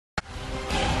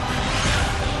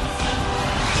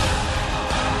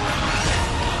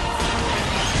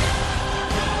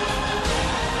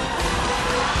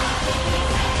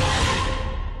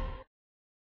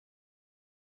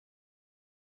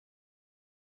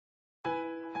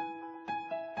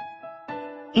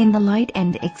In the light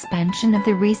and expansion of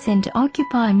the recent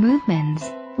Occupy movements,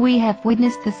 we have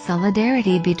witnessed the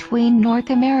solidarity between North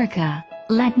America,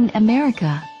 Latin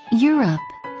America, Europe,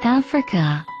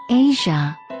 Africa,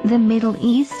 Asia, the Middle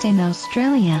East and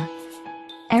Australia.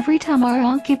 Every time our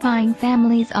occupying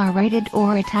families are raided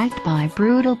or attacked by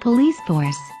brutal police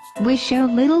force, we show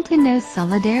little to no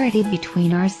solidarity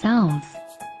between ourselves.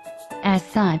 As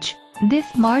such, this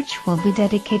march will be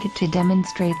dedicated to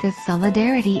demonstrate the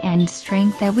solidarity and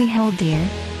strength that we hold dear.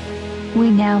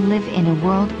 We now live in a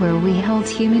world where we hold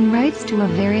human rights to a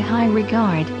very high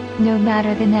regard, no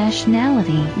matter the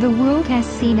nationality. The world has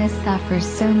seen us suffer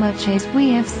so much as we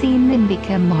have seen them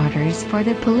become martyrs for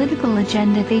the political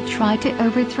agenda they try to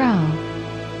overthrow.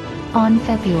 On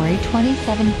February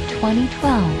 27,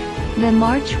 2012, the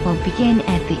march will begin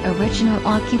at the original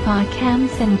Occupy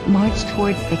camps and march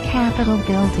towards the Capitol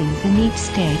buildings in each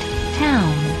state,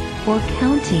 town, or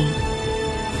county.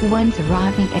 Once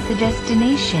arriving at the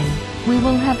destination, we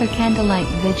will have a candlelight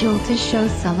vigil to show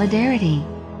solidarity.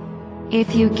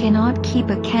 If you cannot keep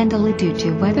a candle due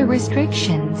to weather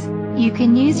restrictions, you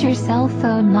can use your cell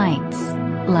phone lights,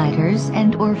 lighters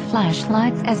and/or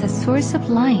flashlights as a source of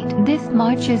light. This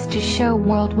march is to show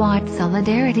worldwide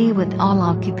solidarity with all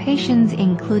occupations,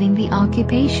 including the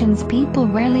occupations people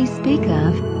rarely speak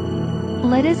of.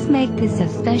 Let us make this a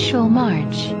special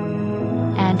march.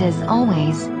 And as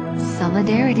always,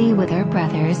 solidarity with our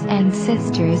brothers and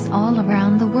sisters all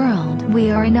around the world. We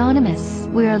are anonymous.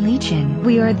 We are legion.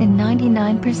 We are the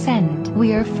 99%.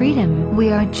 We are freedom.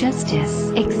 We are justice.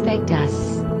 Expect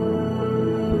us.